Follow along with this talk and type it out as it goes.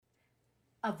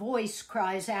A voice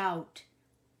cries out,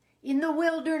 "In the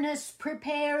wilderness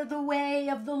prepare the way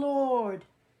of the Lord.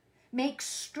 Make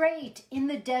straight in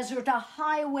the desert a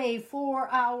highway for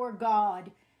our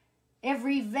God.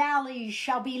 Every valley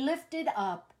shall be lifted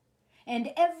up,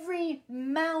 and every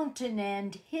mountain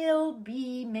and hill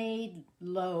be made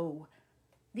low.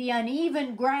 The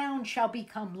uneven ground shall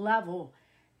become level,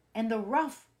 and the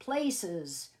rough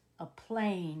places a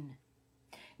plain.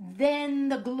 Then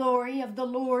the glory of the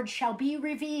Lord shall be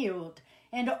revealed,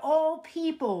 and all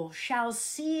people shall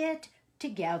see it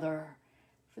together,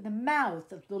 for the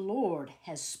mouth of the Lord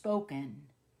has spoken."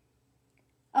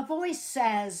 A voice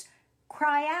says,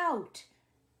 "Cry out."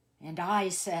 And I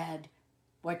said,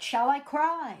 "What shall I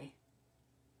cry?"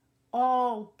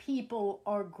 All people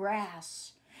are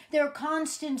grass. Their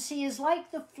constancy is like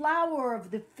the flower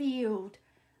of the field.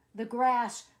 The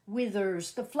grass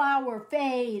withers, the flower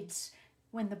fades,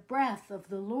 when the breath of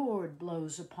the Lord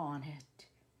blows upon it.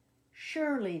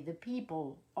 Surely the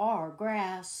people are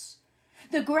grass.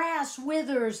 The grass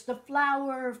withers, the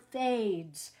flower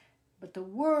fades, but the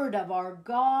word of our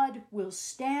God will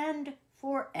stand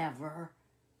forever.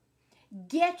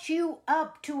 Get you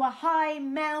up to a high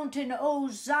mountain, O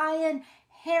Zion,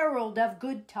 herald of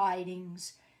good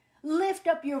tidings. Lift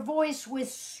up your voice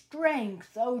with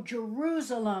strength, O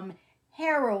Jerusalem,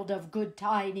 herald of good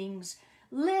tidings.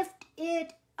 Lift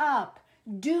it up,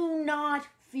 do not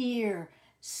fear.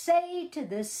 Say to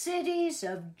the cities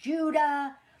of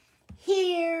Judah,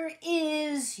 "Here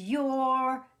is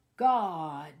your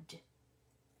God."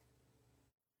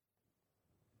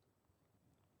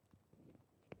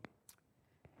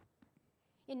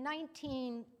 In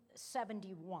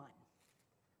 1971,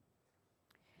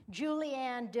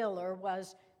 Julianne Diller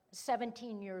was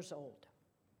 17 years old.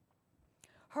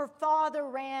 Her father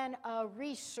ran a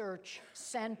research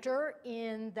center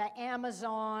in the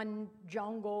Amazon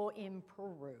jungle in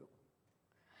Peru.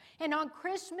 And on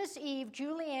Christmas Eve,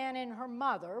 Julianne and her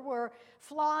mother were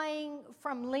flying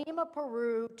from Lima,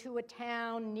 Peru to a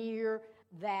town near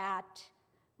that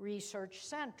research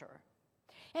center.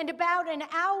 And about an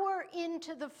hour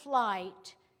into the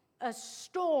flight, a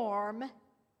storm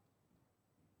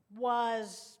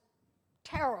was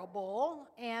terrible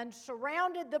and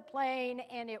surrounded the plane,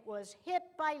 and it was hit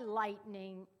by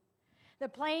lightning. The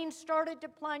plane started to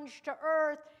plunge to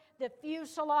earth. The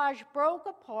fuselage broke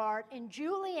apart, and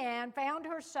Julianne found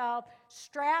herself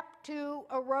strapped to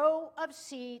a row of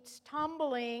seats,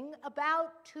 tumbling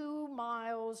about 2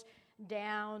 miles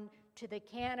down to the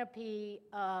canopy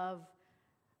of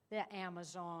the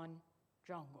Amazon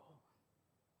jungle.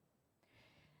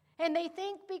 And they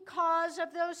think because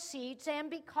of those seats and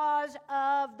because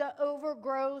of the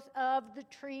overgrowth of the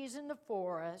trees in the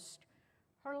forest,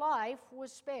 her life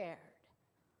was spared.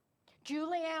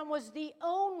 Julianne was the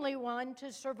only one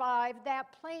to survive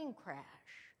that plane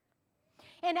crash.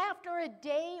 And after a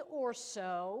day or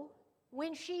so,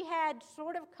 when she had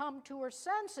sort of come to her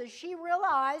senses, she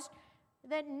realized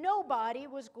that nobody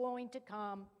was going to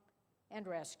come and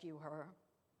rescue her.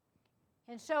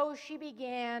 And so she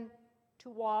began to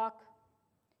walk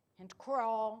and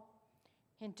crawl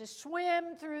and to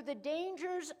swim through the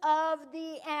dangers of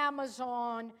the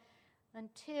Amazon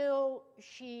until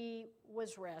she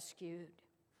was rescued.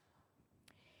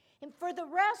 And for the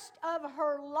rest of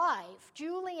her life,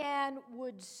 Julianne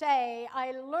would say,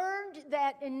 "I learned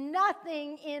that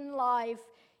nothing in life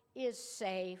is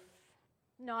safe,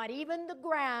 not even the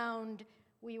ground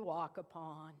we walk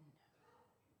upon."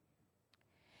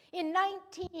 In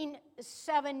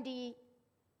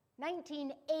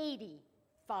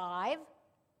 1985,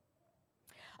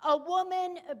 a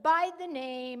woman by the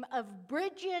name of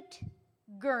Bridget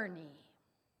Gurney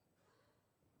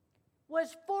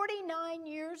was 49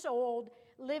 years old,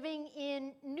 living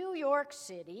in New York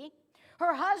City.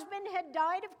 Her husband had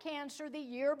died of cancer the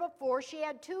year before. She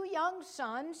had 2 young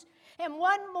sons, and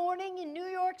one morning in New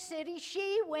York City,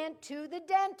 she went to the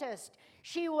dentist.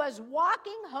 She was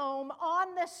walking home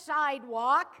on the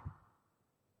sidewalk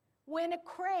when a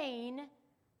crane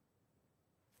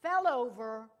fell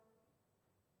over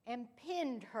and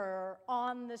pinned her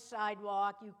on the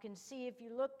sidewalk. You can see, if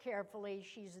you look carefully,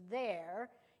 she's there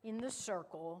in the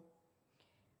circle.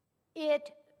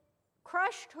 It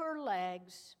crushed her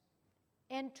legs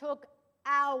and took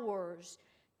hours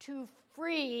to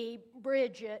free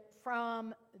Bridget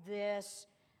from this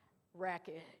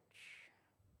wreckage.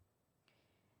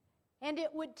 And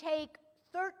it would take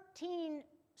 13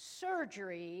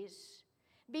 surgeries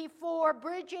before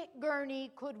Bridget Gurney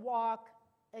could walk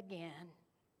again.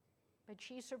 But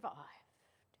she survived.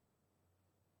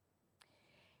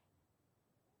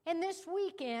 And this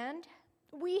weekend,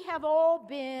 we have all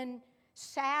been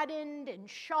saddened and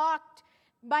shocked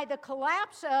by the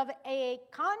collapse of a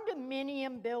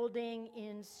condominium building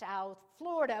in South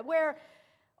Florida, where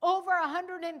over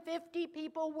 150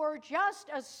 people were just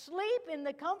asleep in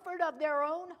the comfort of their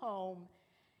own home,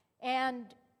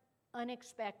 and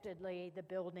unexpectedly the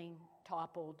building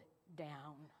toppled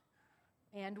down.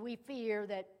 And we fear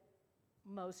that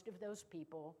most of those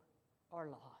people are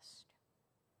lost.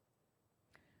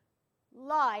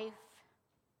 Life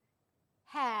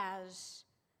has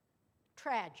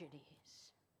tragedies.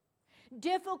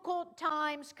 Difficult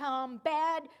times come,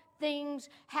 bad things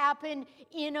happen.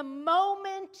 In a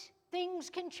moment, things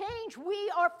can change.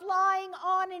 We are flying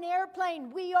on an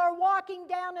airplane. We are walking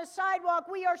down a sidewalk.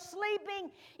 We are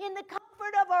sleeping in the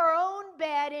comfort of our own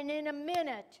bed, and in a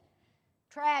minute,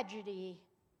 tragedy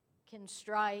can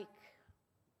strike.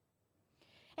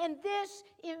 And this,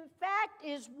 in fact,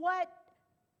 is what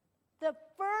the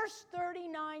first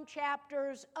 39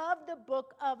 chapters of the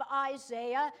book of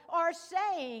Isaiah are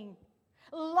saying.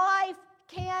 Life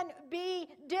can be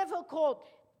difficult.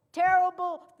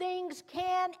 Terrible things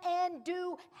can and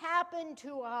do happen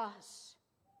to us.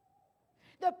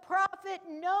 The prophet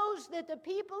knows that the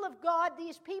people of God,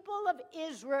 these people of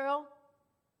Israel,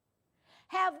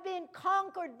 have been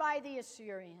conquered by the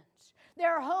Assyrians.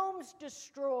 Their homes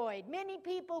destroyed, many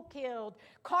people killed,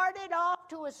 carted off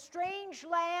to a strange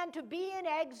land to be in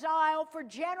exile for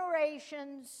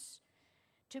generations,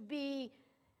 to be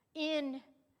in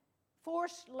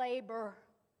forced labor.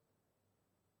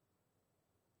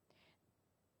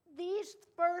 These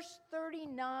first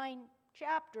 39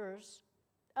 chapters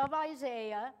of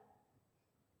Isaiah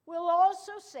will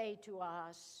also say to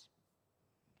us,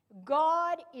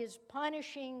 God is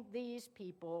punishing these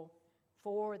people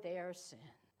for their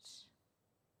sins.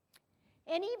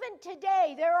 And even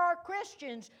today, there are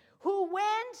Christians who, when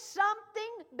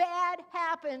something bad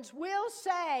happens, will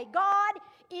say, God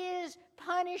is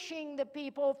punishing the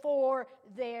people for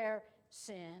their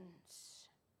sins.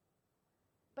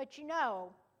 But you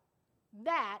know,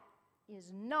 that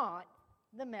is not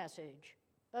the message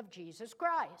of Jesus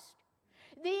Christ.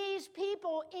 These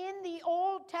people in the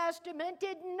Old Testament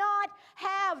did not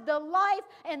have the life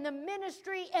and the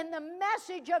ministry and the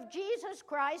message of Jesus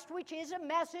Christ, which is a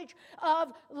message of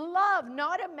love,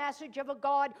 not a message of a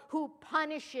God who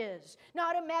punishes,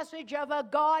 not a message of a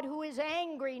God who is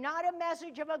angry, not a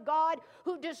message of a God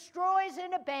who destroys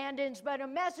and abandons, but a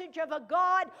message of a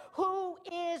God who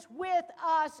is with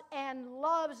us and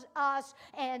loves us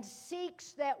and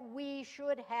seeks that we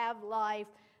should have life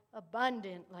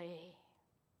abundantly.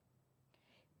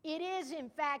 It is, in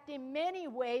fact, in many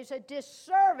ways a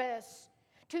disservice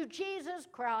to Jesus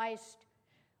Christ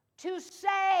to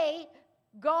say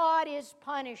God is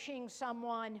punishing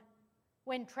someone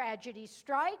when tragedy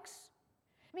strikes.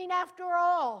 I mean, after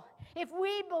all, if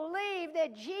we believe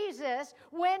that Jesus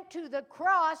went to the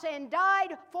cross and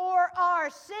died for our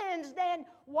sins, then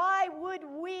why would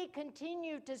we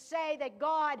continue to say that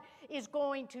God is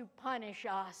going to punish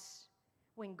us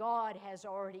when God has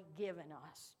already given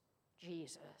us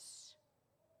Jesus?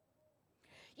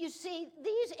 You see,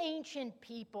 these ancient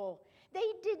people, they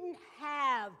didn't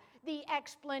have the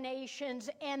explanations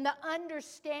and the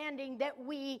understanding that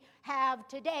we have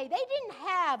today. They didn't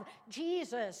have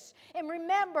Jesus. And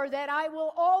remember that I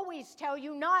will always tell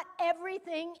you, not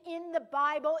everything in the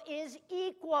Bible is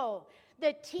equal.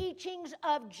 The teachings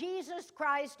of Jesus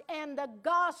Christ and the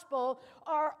gospel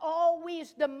are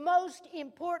always the most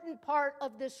important part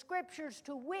of the scriptures,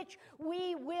 to which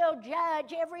we will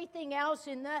judge everything else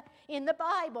in the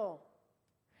Bible.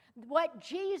 What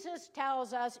Jesus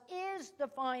tells us is the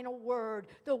final word,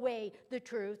 the way, the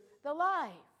truth, the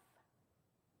life.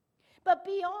 But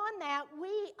beyond that,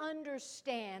 we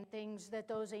understand things that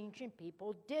those ancient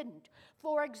people didn't.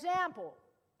 For example,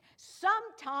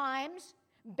 sometimes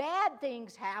bad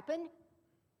things happen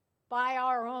by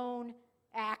our own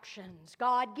actions.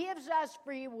 God gives us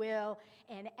free will,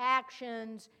 and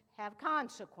actions have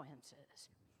consequences.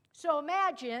 So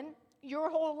imagine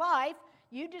your whole life,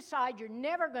 you decide you're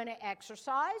never going to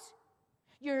exercise,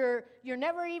 you're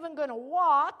never even going to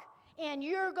walk, and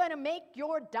you're going to make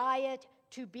your diet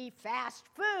to be fast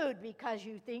food because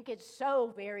you think it's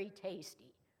so very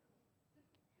tasty.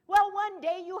 Well, one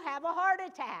day you have a heart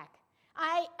attack.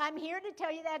 I'm here to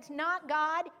tell you that's not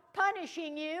God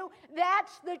punishing you.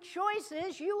 That's the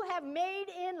choices you have made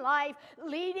in life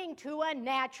leading to a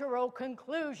natural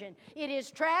conclusion. It is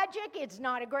tragic. It's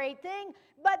not a great thing,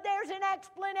 but there's an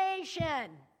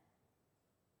explanation.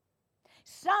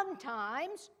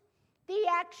 Sometimes the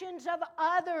actions of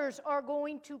others are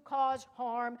going to cause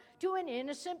harm to an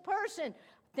innocent person.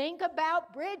 Think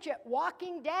about Bridget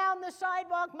walking down the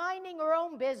sidewalk minding her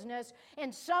own business,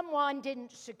 and someone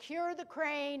didn't secure the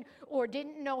crane or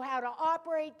didn't know how to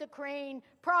operate the crane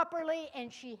properly,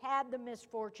 and she had the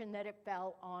misfortune that it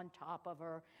fell on top of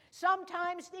her.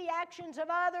 Sometimes the actions of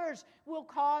others will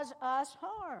cause us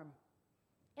harm.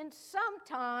 And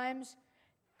sometimes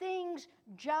things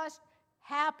just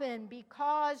happen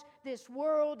because this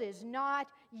world is not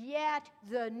yet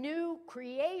the new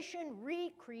creation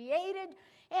recreated,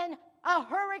 and a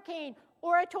hurricane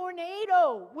or a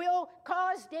tornado will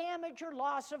cause damage or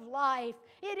loss of life.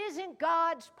 It isn't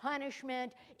God's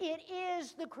punishment. It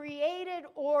is the created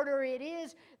order. It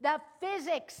is the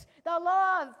physics, the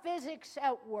law of physics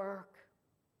at work.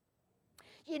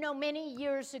 You know, many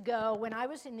years ago when I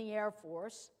was in the Air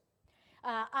Force,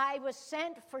 I was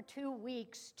sent for 2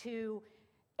 weeks to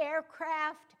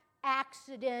aircraft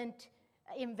accident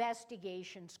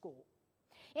investigation school.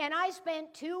 And I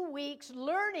spent 2 weeks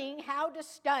learning how to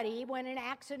study when an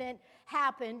accident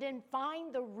happened and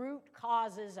find the root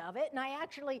causes of it. And I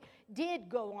actually did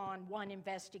go on one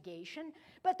investigation.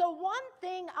 But the one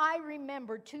thing I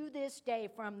remember to this day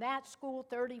from that school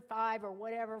 35 or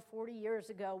whatever, 40 years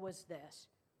ago was this.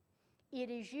 It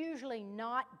is usually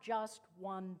not just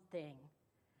one thing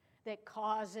that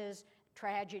causes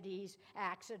tragedies,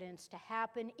 accidents to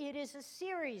happen. It is a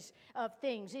series of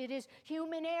things. It is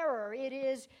human error. It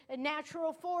is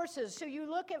natural forces. So you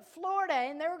look at Florida,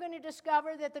 and they're going to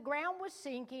discover that the ground was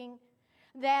sinking,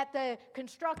 that the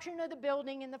construction of the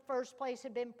building in the first place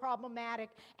had been problematic,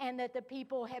 and that the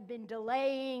people had been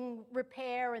delaying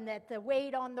repair, and that the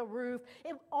weight on the roof,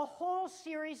 a whole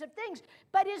series of things.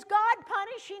 But is God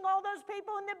punishing all those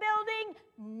people in the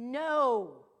building?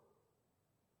 No.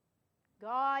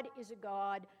 God is a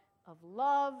God of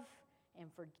love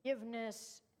and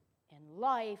forgiveness and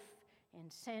life,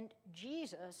 and sent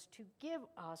Jesus to give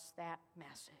us that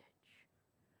message.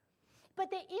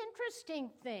 But the interesting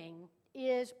thing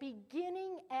is,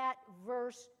 beginning at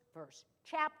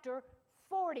chapter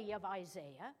 40 of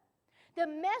Isaiah, the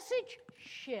message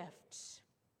shifts.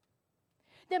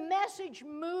 The message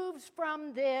moves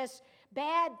from this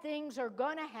bad things are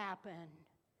going to happen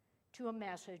to a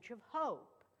message of hope.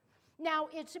 Now,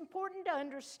 it's important to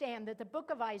understand that the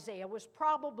book of Isaiah was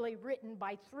probably written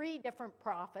by 3 different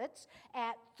prophets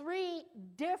at 3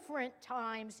 different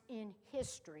times in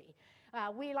history.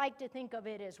 We like to think of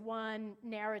it as one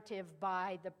narrative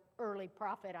by the early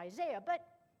prophet Isaiah, but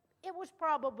it was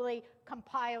probably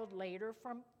compiled later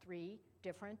from 3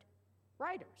 different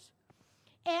writers.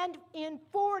 And in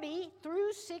 40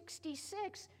 through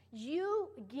 66, you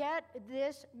get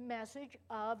this message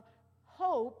of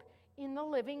hope in the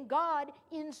living God,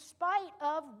 in spite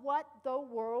of what the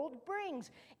world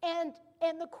brings. And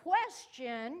the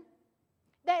question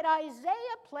that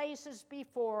Isaiah places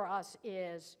before us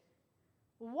is,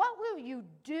 what will you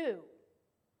do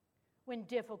when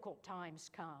difficult times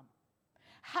come?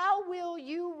 How will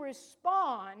you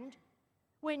respond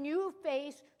when you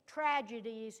face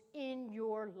tragedies in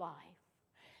your life?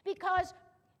 Because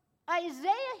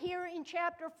Isaiah here in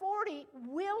chapter 40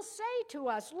 will say to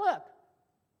us, look,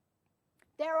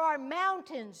 there are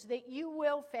mountains that you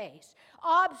will face,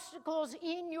 obstacles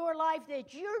in your life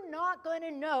that you're not going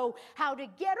to know how to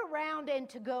get around and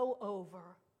to go over.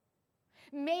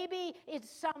 Maybe it's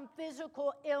some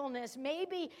physical illness.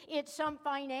 Maybe it's some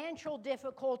financial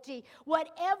difficulty.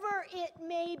 Whatever it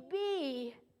may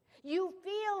be, you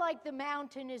feel like the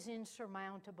mountain is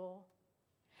insurmountable.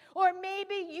 Or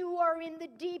maybe you are in the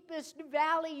deepest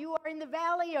valley. You are in the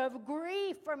valley of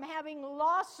grief from having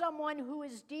lost someone who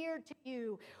is dear to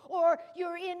you. Or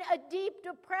you're in a deep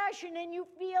depression and you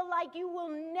feel like you will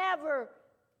never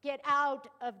get out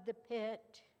of the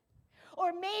pit.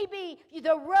 Or maybe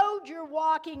the road you're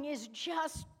walking is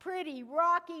just pretty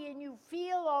rocky and you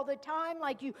feel all the time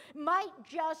like you might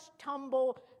just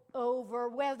tumble over,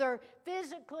 whether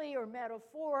physically or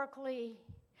metaphorically.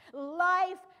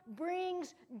 Life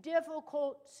brings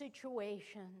difficult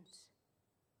situations.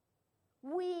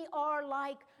 We are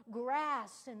like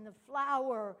grass and the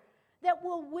flower that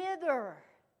will wither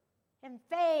and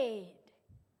fade.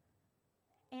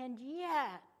 And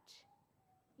yet,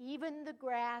 even the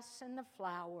grass and the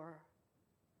flower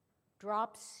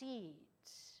drop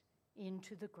seeds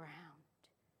into the ground.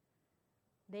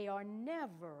 They are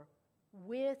never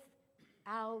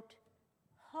without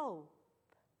hope.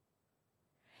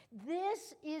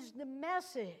 This is the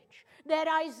message that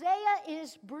Isaiah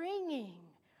is bringing,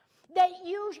 that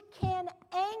you can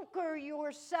anchor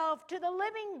yourself to the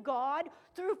living God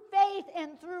through faith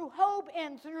and through hope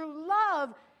and through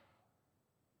love.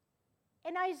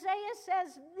 And Isaiah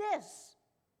says this: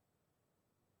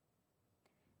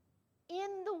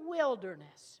 in the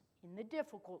wilderness, in the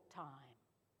difficult time,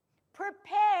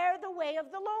 prepare the way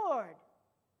of the Lord.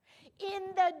 In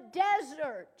the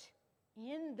desert,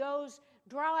 in those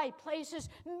dry places,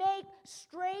 make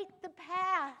straight the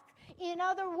path. In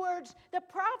other words, the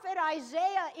prophet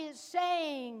Isaiah is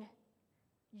saying,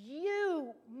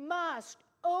 you must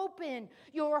open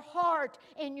your heart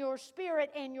and your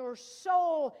spirit and your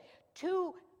soul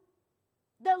to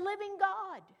the living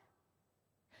God.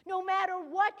 No matter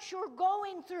what you're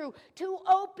going through, to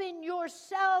open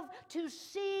yourself to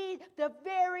see the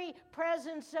very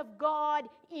presence of God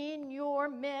in your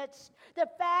midst. The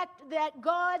fact that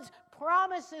God's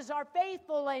promises are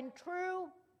faithful and true,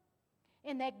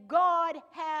 and that God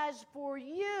has for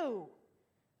you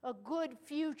a good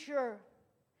future.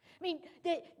 I mean,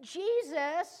 that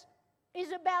Jesus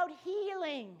is about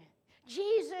healing.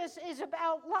 Jesus is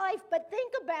about life. But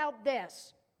think about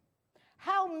this.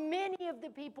 How many of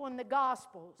the people in the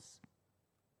Gospels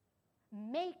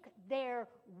make their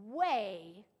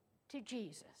way to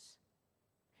Jesus?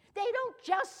 They don't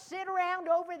just sit around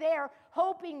over there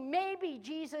hoping maybe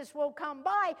Jesus will come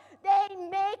by. They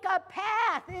make a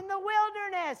path in the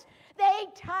wilderness. They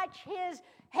touch his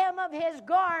hem of his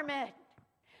garment.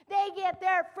 They get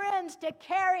their friends to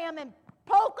carry him and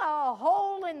poke a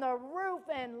hole in the roof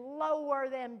and lower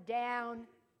them down.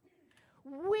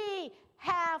 We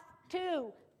have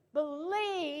to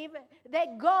believe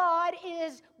that God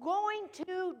is going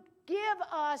to give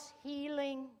us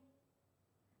healing.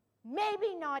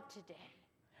 Maybe not today.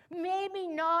 Maybe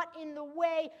not in the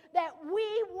way that we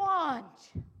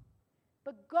want.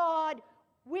 But God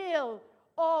will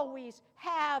always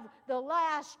have the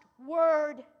last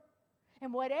word.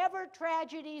 And whatever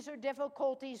tragedies or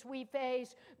difficulties we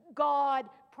face, God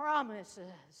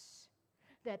promises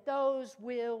that those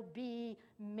will be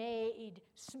made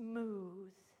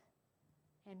smooth.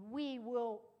 And we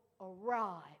will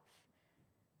arrive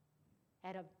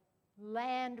at a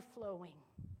land flowing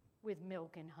with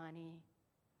milk and honey.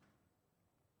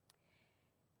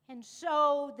 And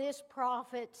so this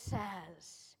prophet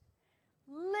says,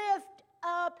 lift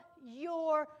up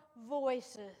your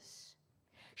voices.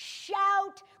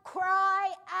 Shout, cry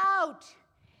out.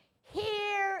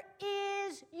 Here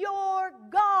is your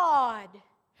God.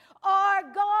 Our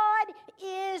God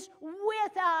is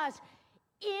with us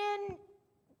in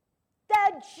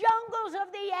the jungles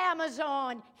of the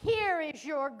Amazon. Here is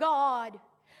your God.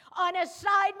 On a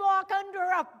sidewalk under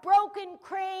a broken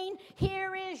crane,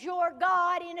 here is your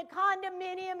God. In a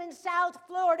condominium in South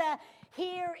Florida,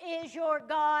 here is your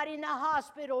God. In the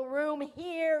hospital room,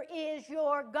 here is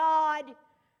your God.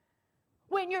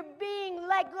 When you're being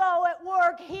let go at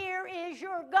work, here is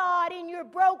your God. In your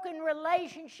broken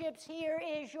relationships, here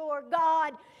is your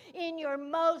God. In your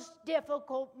most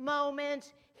difficult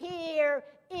moments, here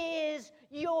is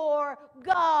your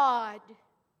God.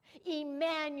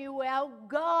 Emmanuel,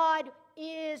 God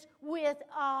is with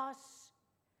us.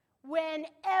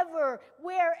 Whenever,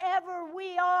 wherever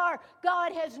we are,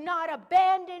 God has not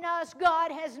abandoned us.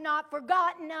 God has not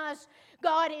forgotten us.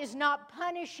 God is not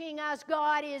punishing us.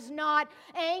 God is not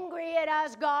angry at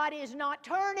us. God is not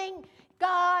turning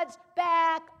God's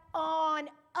back on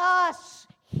us.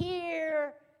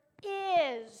 Here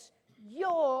is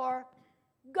your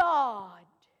God.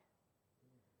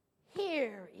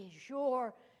 Here is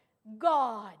your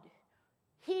God.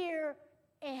 Here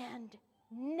and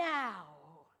now.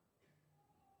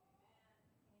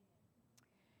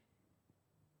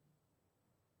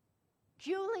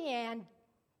 Julianne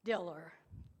Diller,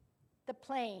 the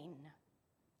plain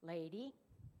lady,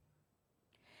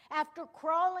 after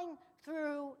crawling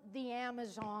through the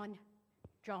Amazon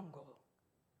jungle,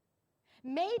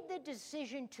 made the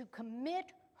decision to commit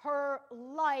her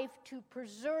life to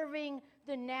preserving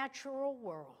the natural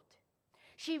world.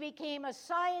 She became a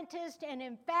scientist, and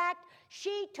in fact,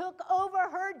 she took over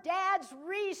her dad's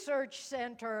research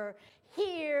center.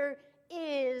 Here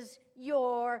is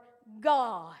your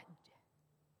God.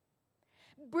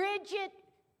 Bridget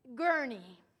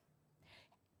Gurney,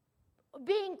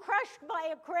 being crushed by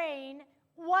a crane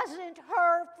wasn't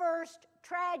her first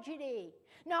tragedy.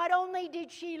 Not only did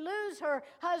she lose her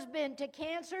husband to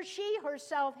cancer, she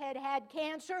herself had had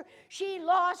cancer. She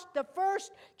lost the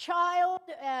first child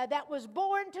that was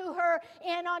born to her.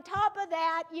 And on top of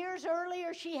that, years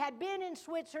earlier, she had been in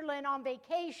Switzerland on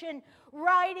vacation,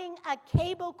 riding a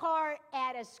cable car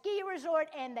at a ski resort,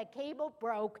 and the cable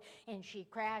broke, and she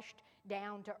crashed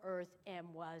down to earth and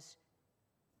was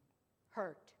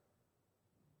hurt.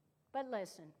 But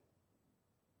listen,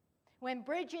 when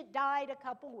Bridget died a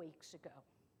couple weeks ago,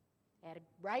 at a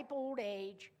ripe old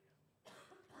age,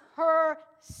 her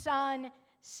son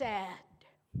said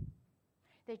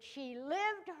that she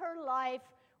lived her life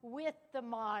with the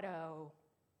motto,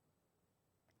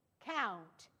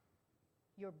 count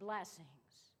your blessings.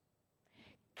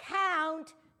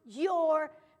 Count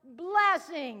your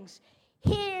blessings.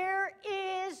 Here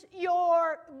is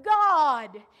your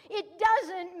God. It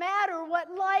doesn't matter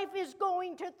what life is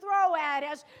going to throw at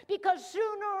us, because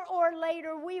sooner or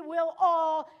later we will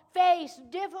all face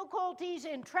difficulties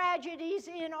and tragedies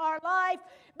in our life.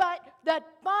 But the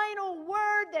final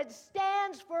word that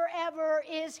stands forever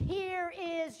is, here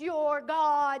is your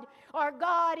God. Our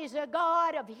God is a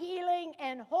God of healing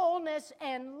and wholeness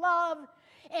and love.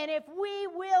 And if we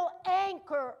will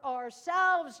anchor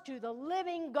ourselves to the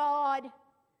living God,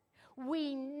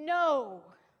 we know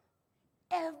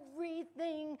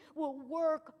everything will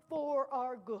work for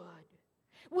our good.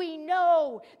 We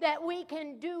know that we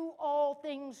can do all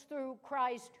things through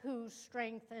Christ who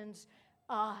strengthens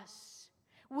us.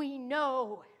 We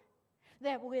know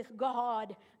that with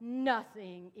God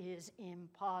nothing is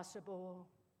impossible.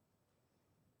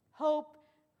 Hope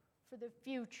for the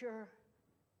future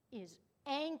is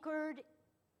anchored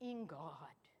in God.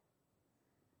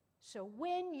 So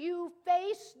when you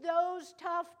face those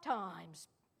tough times,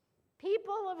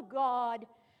 people of God,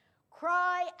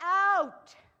 cry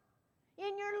out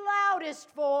in your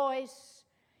loudest voice,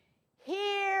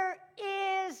 here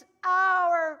is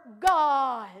our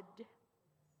God.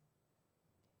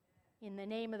 In the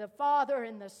name of the Father,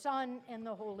 and the Son, and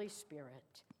the Holy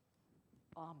Spirit.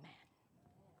 Amen.